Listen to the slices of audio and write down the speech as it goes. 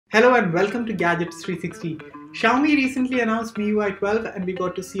Hello and welcome to Gadgets 360. Xiaomi recently announced MIUI 12 and we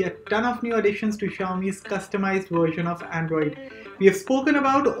got to see a ton of new additions to Xiaomi's customized version of Android. We have spoken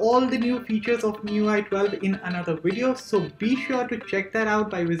about all the new features of MIUI 12 in another video, so be sure to check that out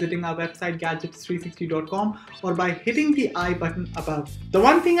by visiting our website gadgets360.com or by hitting the I button above. The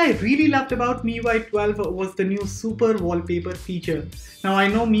one thing I really loved about MIUI 12 was the new Super Wallpaper feature. Now I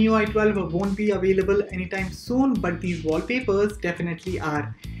know MIUI 12 won't be available anytime soon, but these wallpapers definitely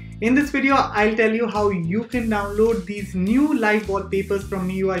are. In this video, I'll tell you how you can download these new live wallpapers from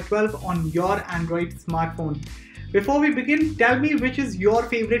MIUI 12 on your Android smartphone. Before we begin, tell me which is your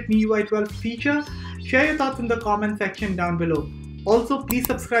favorite MIUI 12 feature. Share your thoughts in the comment section down below. Also, please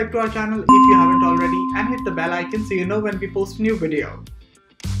subscribe to our channel if you haven't already and hit the bell icon so you know when we post a new video.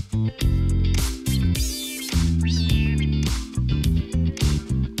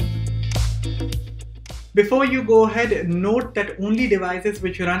 Before you go ahead, note that only devices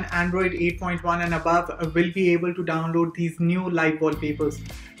which run Android 8.1 and above will be able to download these new live wallpapers.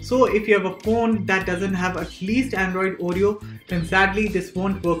 So if you have a phone that doesn't have at least Android Oreo, then sadly this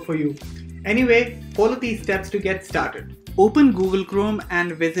won't work for you. Anyway, follow these steps to get started. Open Google Chrome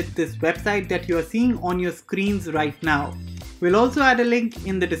and visit this website that you are seeing on your screens right now. We'll also add a link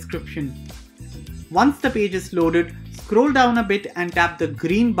in the description. Once the page is loaded, scroll down a bit and tap the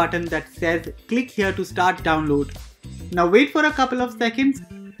green button that says click here to start download. Now wait for a couple of seconds.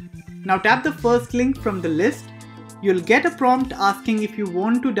 Now tap the first link from the list. You'll get a prompt asking if you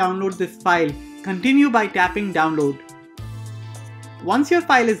want to download this file. Continue by tapping download. Once your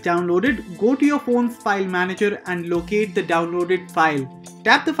file is downloaded, go to your phone's file manager and locate the downloaded file.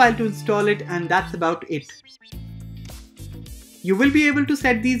 Tap the file to install it and that's about it. You will be able to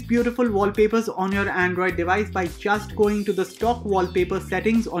set these beautiful wallpapers on your Android device by just going to the stock wallpaper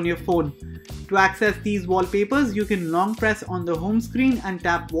settings on your phone. To access these wallpapers, you can long press on the home screen and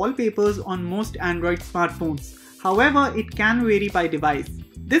tap wallpapers on most Android smartphones. However, it can vary by device.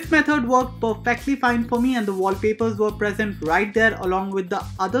 This method worked perfectly fine for me and the wallpapers were present right there along with the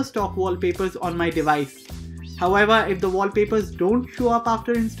other stock wallpapers on my device. However, if the wallpapers don't show up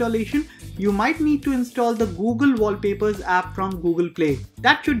after installation, you might need to install the Google Wallpapers app from Google Play.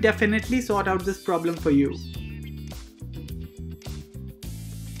 That should definitely sort out this problem for you.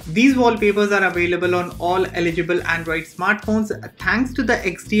 These wallpapers are available on all eligible Android smartphones thanks to the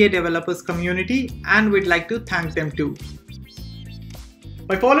XDA developers community, and we'd like to thank them too.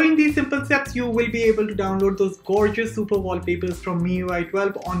 By following these simple steps, you will be able to download those gorgeous super wallpapers from MIUI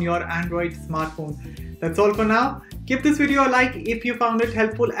 12 on your Android smartphone. That's all for now. Give this video a like if you found it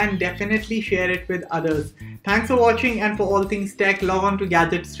helpful and definitely share it with others. Thanks for watching, and for all things tech, log on to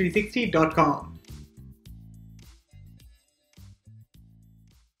gadgets360.com.